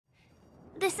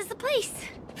this is the place.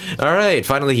 All right,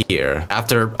 finally here.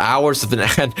 After hours of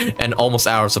and almost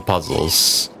hours of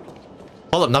puzzles.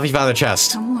 Hold up, nothing found in the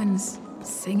chest. Someone's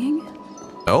singing?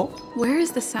 Oh? Where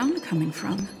is the sound coming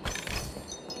from?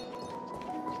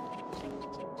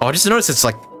 Oh, I just noticed it's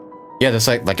like, yeah, there's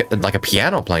like a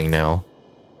piano playing now.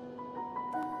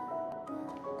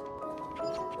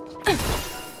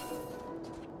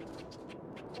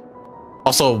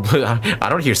 Also, I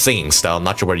don't hear singing still. I'm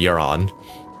not sure what you're on.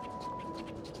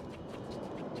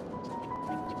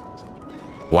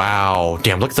 Wow,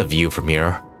 damn, look at the view from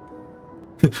here.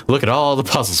 Look at all the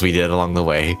puzzles we did along the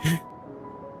way.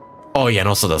 Oh yeah, and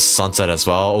also the sunset as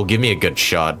well. Oh, give me a good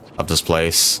shot of this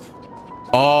place.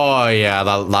 Oh yeah,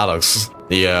 that looks...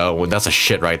 Yeah, well, that's a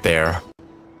shit right there.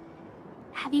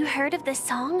 Have you heard of this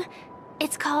song?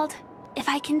 It's called If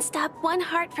I Can Stop One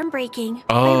Heart From Breaking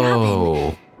by Oh.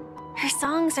 Robin. Her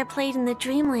songs are played in the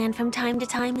Dreamland from time to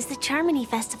time as the Charmony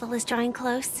Festival is drawing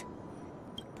close.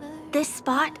 This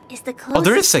spot is the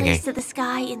closest place to the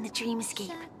sky in the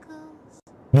dreamscape.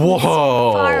 Whoa! It's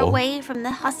far away from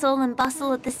the hustle and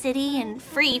bustle of the city and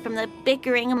free from the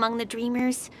bickering among the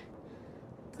dreamers.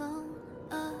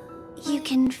 You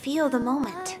can feel the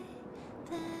moment.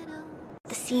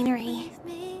 The scenery,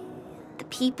 the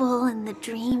people and the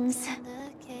dreams,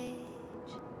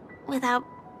 without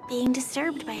being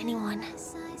disturbed by anyone.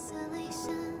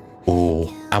 Ooh,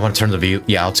 I want to turn the view.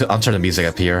 Yeah, I'll turn the music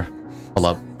up here. Hold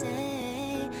up.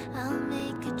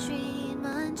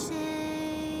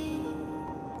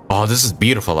 Oh, this is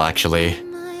beautiful, actually.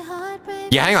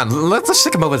 Yeah, hang on. Let's just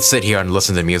take a moment to sit here and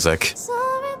listen to music.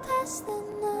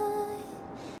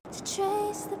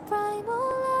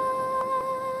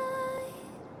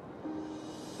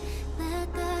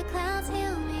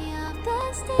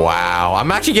 Wow,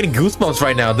 I'm actually getting goosebumps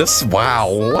right now.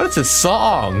 Wow, what is this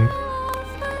song?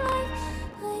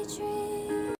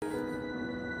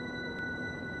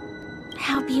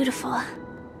 How beautiful.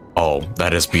 Oh,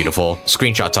 that is beautiful.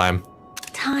 Screenshot time.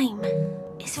 Time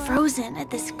is frozen at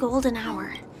this golden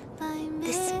hour.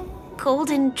 This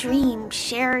golden dream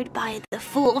shared by the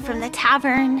fool from the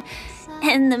tavern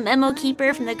and the memo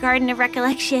keeper from the Garden of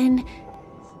Recollection,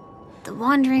 the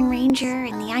Wandering Ranger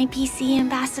and the IPC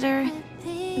ambassador,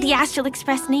 the Astral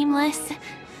Express Nameless,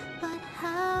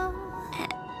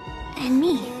 and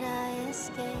me.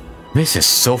 This is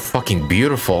so fucking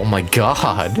beautiful. Oh my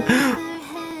god.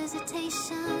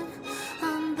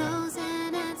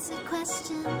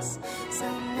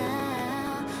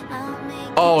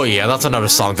 Oh yeah, that's another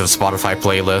song to the Spotify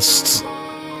playlist.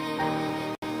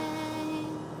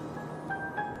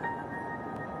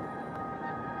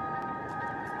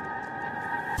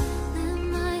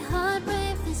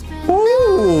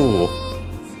 Ooh,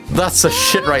 that's the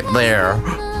shit right there.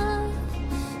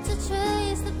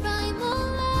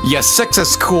 Yeah, 6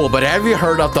 is cool, but have you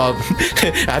heard of the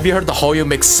have you heard the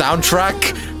Hoyoverse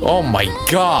soundtrack? Oh my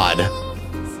god.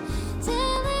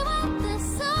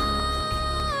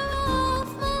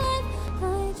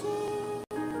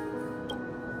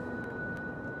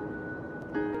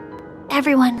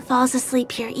 Everyone falls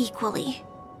asleep here equally,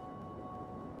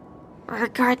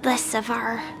 regardless of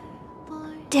our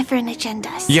different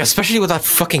agendas. Yeah, especially with that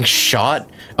fucking shot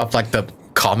of like the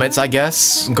comets, I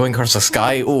guess, going across the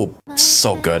sky. Ooh,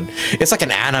 so good. It's like an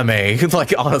anime.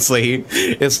 Like honestly,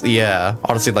 it's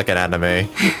honestly like an anime.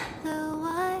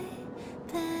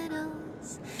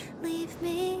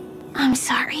 I'm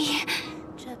sorry.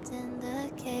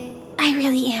 I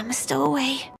really am a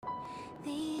stowaway.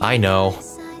 I know.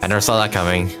 I never saw that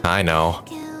coming. I know.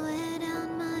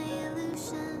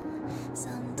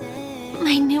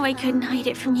 I knew I couldn't hide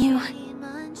it from you.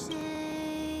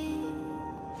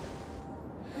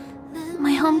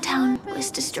 My hometown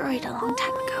was destroyed a long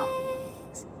time ago.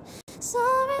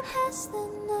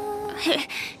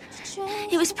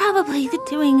 It was probably the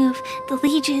doing of the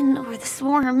Legion or the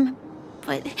Swarm,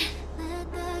 but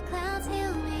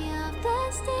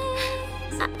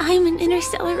I'm an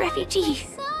interstellar refugee.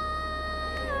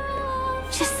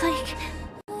 Just like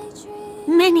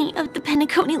many of the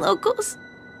Penacony locals.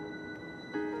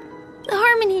 The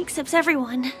Harmony accepts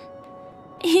everyone,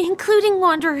 including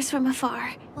wanderers from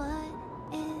afar.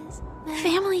 The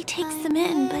family takes them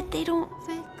in, but they don't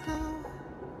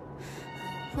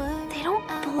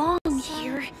belong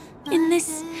here, in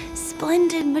this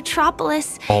splendid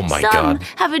metropolis. Oh my god. Some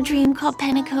have a dream called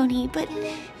Penacony, but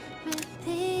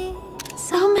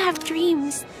some have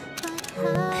dreams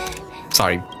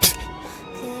Sorry.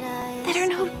 that are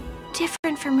no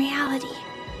different from reality.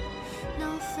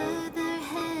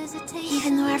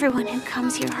 Even though everyone who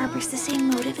comes here harbors the same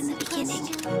motive in the beginning.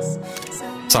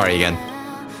 Sorry again.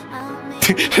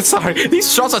 Sorry,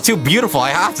 these shots are too beautiful. I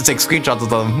have to take screenshots of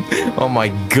them. Oh my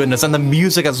goodness, and the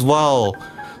music as well.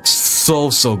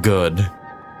 So good.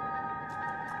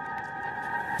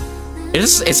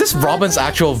 Is this Robin's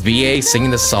actual VA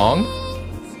singing this song?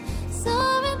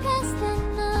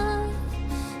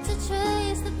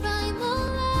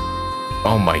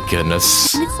 Oh my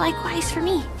goodness. And it's likewise for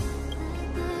me.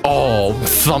 Oh,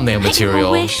 thumbnail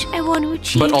material. I wish I want to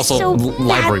achieve but also so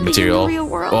library material. In the real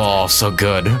world. Oh, so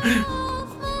good.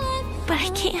 But I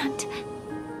can't.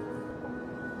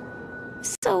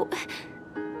 So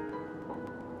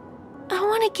I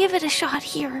want to give it a shot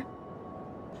here.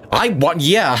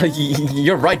 Yeah,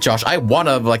 you're right, Josh. I want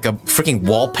like a freaking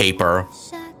wallpaper,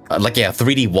 like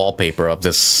 3D wallpaper of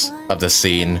this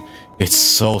scene. It's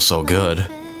so good.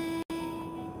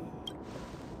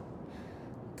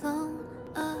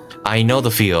 I know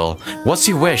the feel. What's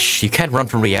your wish? You can't run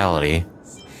from reality.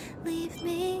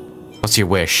 What's your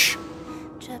wish?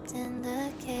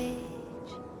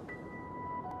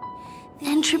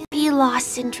 Entropy loss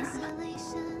syndrome.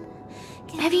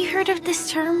 Have you heard of this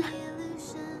term?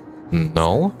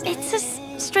 No? It's a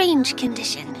strange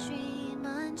condition.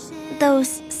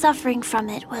 Those suffering from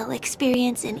it will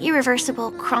experience an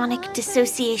irreversible chronic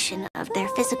dissociation of their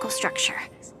physical structure.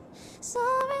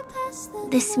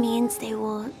 This means they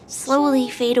will slowly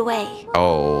fade away.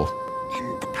 Oh.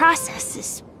 And the process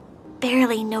is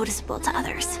barely noticeable to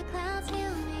others.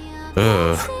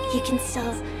 Ugh. You can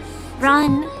still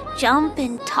run, jump,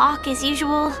 and talk as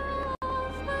usual.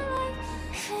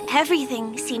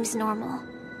 Everything seems normal.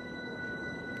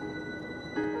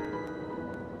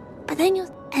 But then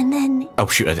oh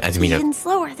shoot, I didn't mean even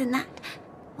slower than that.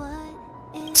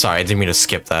 Sorry, I didn't mean to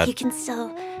skip that. You can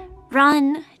still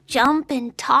run, jump,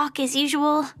 and talk as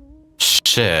usual.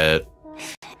 Shit.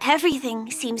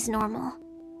 Everything seems normal.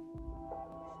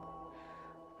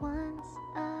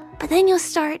 But then you'll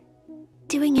start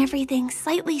doing everything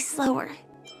slightly slower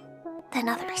than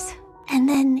others. And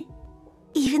then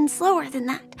even slower than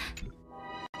that.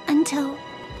 Until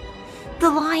the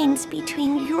lines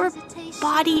between your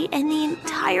body and the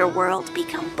entire world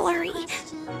become blurry.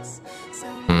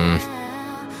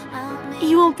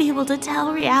 You won't be able to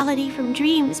tell reality from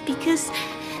dreams because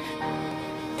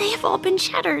they have all been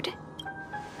shattered.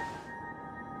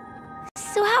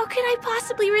 So how could I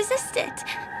possibly resist it?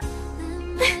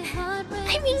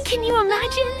 I mean, can you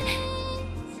imagine?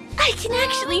 I can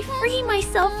actually free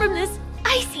myself from this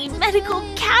icy medical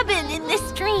cabin in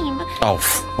this dream.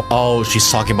 Oh,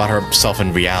 she's talking about herself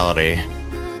in reality.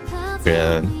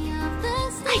 Yeah.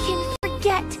 I can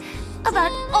forget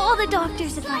about all the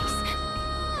doctor's advice.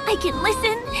 I can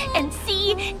listen and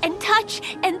see and touch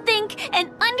and think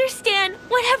and understand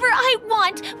whatever I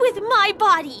want with my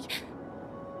body.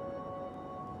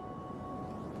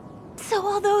 So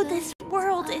although this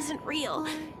world isn't real,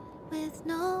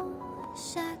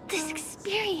 this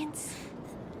experience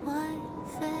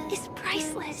is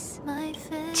priceless.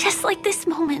 Just like this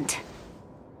moment.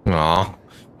 Aww.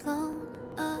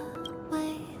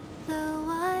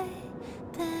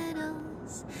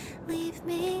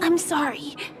 I'm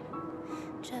sorry.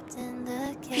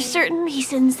 For certain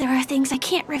reasons, there are things I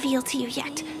can't reveal to you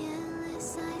yet.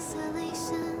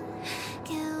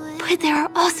 But there are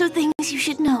also things you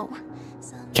should know.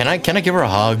 Can I give her a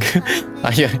hug?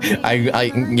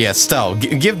 Yeah, Stell,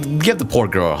 give the poor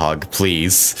girl a hug,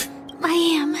 please. I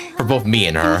am. For both me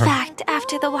and her. In fact,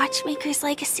 after the Watchmaker's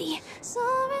legacy.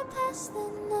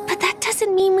 But that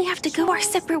doesn't mean we have to go our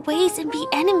separate ways and be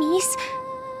enemies.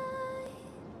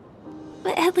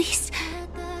 But at least,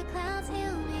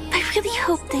 I really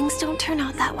hope things don't turn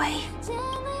out that way.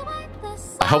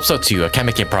 I hope so too. I can't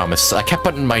make a promise. I can't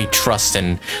put my trust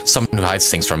in someone who hides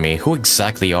things from me. Who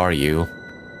exactly are you?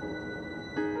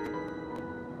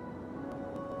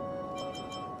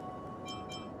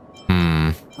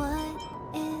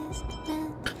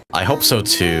 I hope so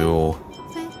too.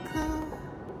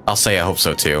 I'll say I hope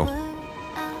so too.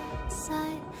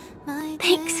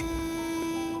 Thanks.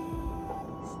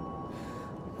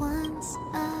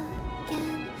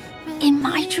 In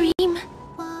my dream,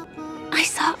 I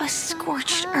saw a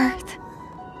scorched earth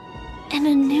and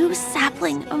a new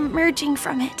sapling emerging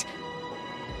from it.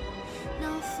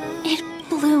 It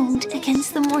bloomed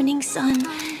against the morning sun,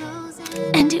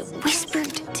 and it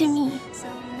whispered to me.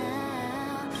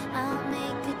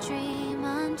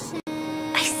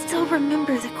 I still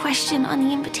remember the question on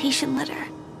the invitation letter.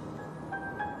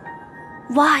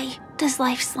 Why does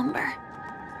life slumber?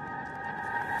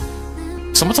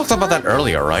 Someone talked about that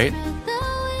earlier, right?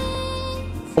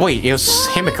 Wait, it was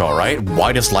Himiko, right?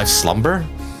 Why does life slumber?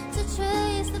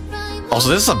 Also,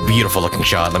 this is a beautiful looking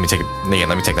shot. Let me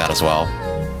take that as well.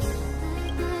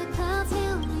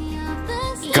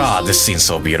 God, this scene's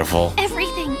so beautiful.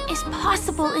 Everything is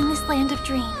possible in this land of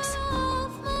dreams.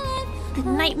 The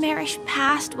nightmarish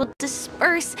past will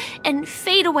disperse and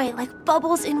fade away like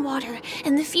bubbles in water,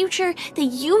 and the future that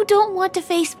you don't want to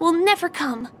face will never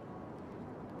come.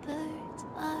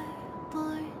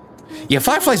 Yeah,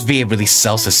 Firefly's VA really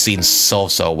sells this scene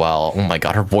so well. Oh my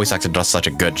god, her voice actor does such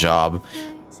a good job.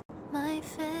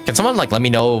 Can someone like let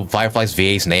me know Firefly's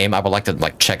VA's name? I would like to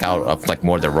like check out like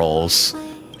more of their roles.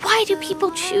 Why do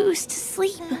people choose to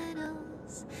sleep?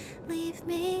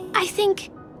 I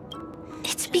think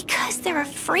it's because they're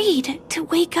afraid to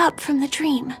wake up from the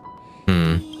dream.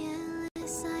 I'm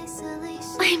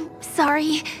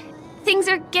sorry. Things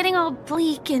are getting all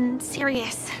bleak and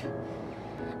serious.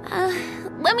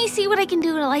 Let me see what I can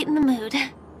do to lighten the mood.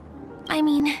 I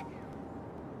mean,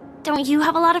 don't you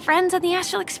have a lot of friends on the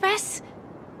Astral Express?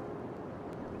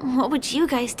 What would you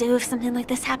guys do if something like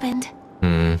this happened?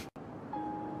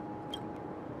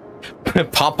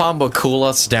 Pom-Pom would cool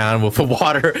us down with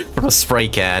water from a spray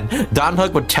can. Don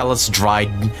Hook would tell us dry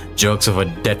jokes with a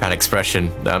deadpan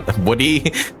expression. Would he?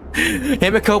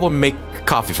 Himiko would make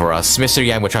coffee for us. Mr.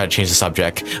 Yang would try to change the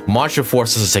subject. March would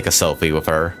force us to take a selfie with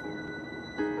her.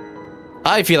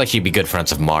 I feel like she'd be good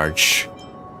friends with March.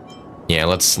 Yeah,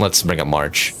 let's bring up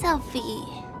March. Selfie.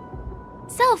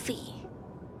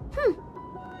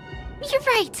 You're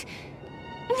right.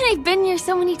 I've been here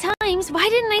so many times. Why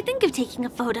didn't I think of taking a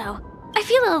photo? I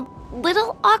feel a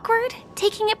little awkward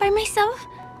taking it by myself.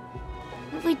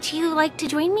 Would you like to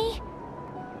join me?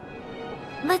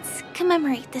 Let's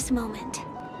commemorate this moment.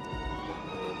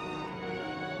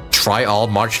 Try all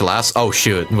March last? Oh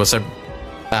shoot, was there...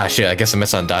 Ah shit, I guess I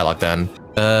missed on dialogue then.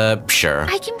 Sure.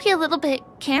 I can be a little bit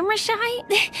camera shy.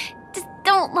 Just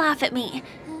don't laugh at me.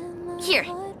 Here,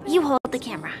 you hold the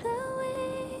camera.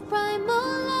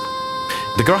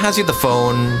 The girl hands you the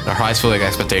phone, her eyes full of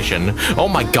expectation. Oh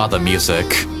my god, the music.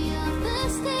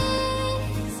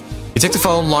 You take the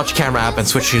phone, launch the camera app, and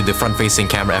switch to the front-facing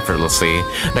camera effortlessly.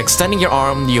 And extending your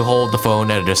arm, you hold the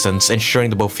phone at a distance, ensuring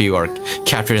the both of you are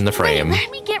captured in the frame. Wait,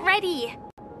 let me get ready.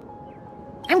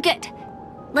 I'm good.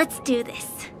 Let's do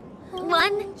this.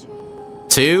 1,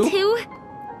 2,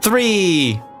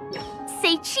 3.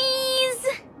 Say cheese.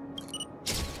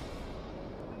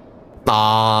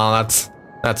 Aw,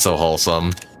 that's so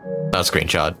wholesome. That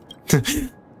screenshot.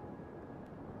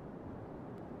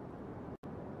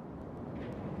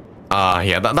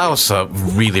 Yeah, that was a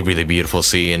really beautiful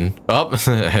scene. Oh,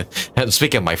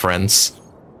 speaking of my friends.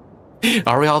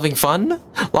 Are we all having fun?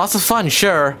 Lots of fun,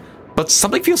 sure. But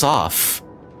something feels off.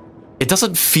 It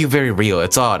doesn't feel very real.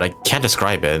 It's odd. I can't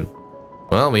describe it.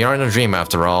 Well, we are in a dream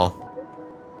after all.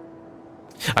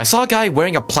 I saw a guy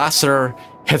wearing a plaster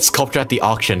head sculpture at the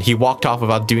auction. He walked off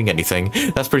without doing anything.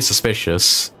 That's pretty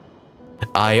suspicious.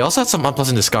 I also had some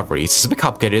unpleasant discoveries. It's a bit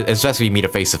complicated. It's best we meet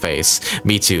face to face.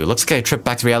 Me too. Looks like a trip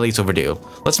back to reality is overdue.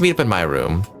 Let's meet up in my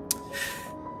room.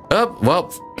 Oh,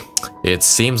 well, it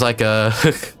seems like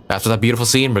after that beautiful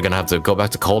scene, we're gonna have to go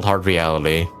back to cold hard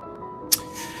reality.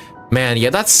 Man, yeah,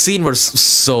 that scene was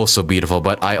so beautiful,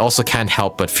 but I also can't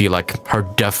help but feel like her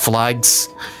death flags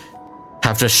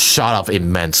have just shot up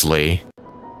immensely.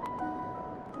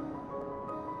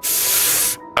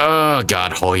 Oh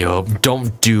god, Hoyo,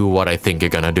 don't do what I think you're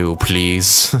gonna do,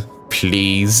 please.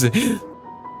 Please.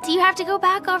 Do you have to go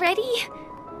back already?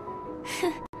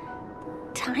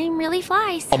 Time really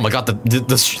flies. Oh my god,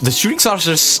 the shooting stars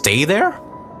just stay there?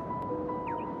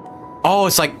 Oh,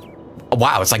 it's like...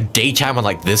 Wow, it's like daytime on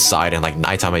like this side and like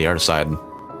nighttime on the other side.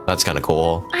 That's kind of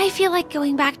cool. I feel like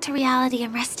going back to reality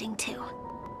and resting too.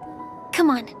 Come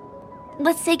on,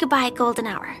 let's say goodbye at golden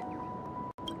hour.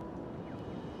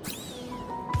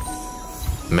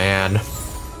 Man.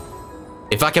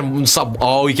 If I can sub...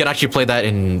 Oh, you can actually play that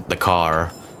in the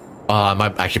car. I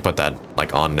might actually put that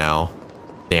like on now.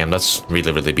 Damn, that's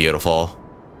really beautiful.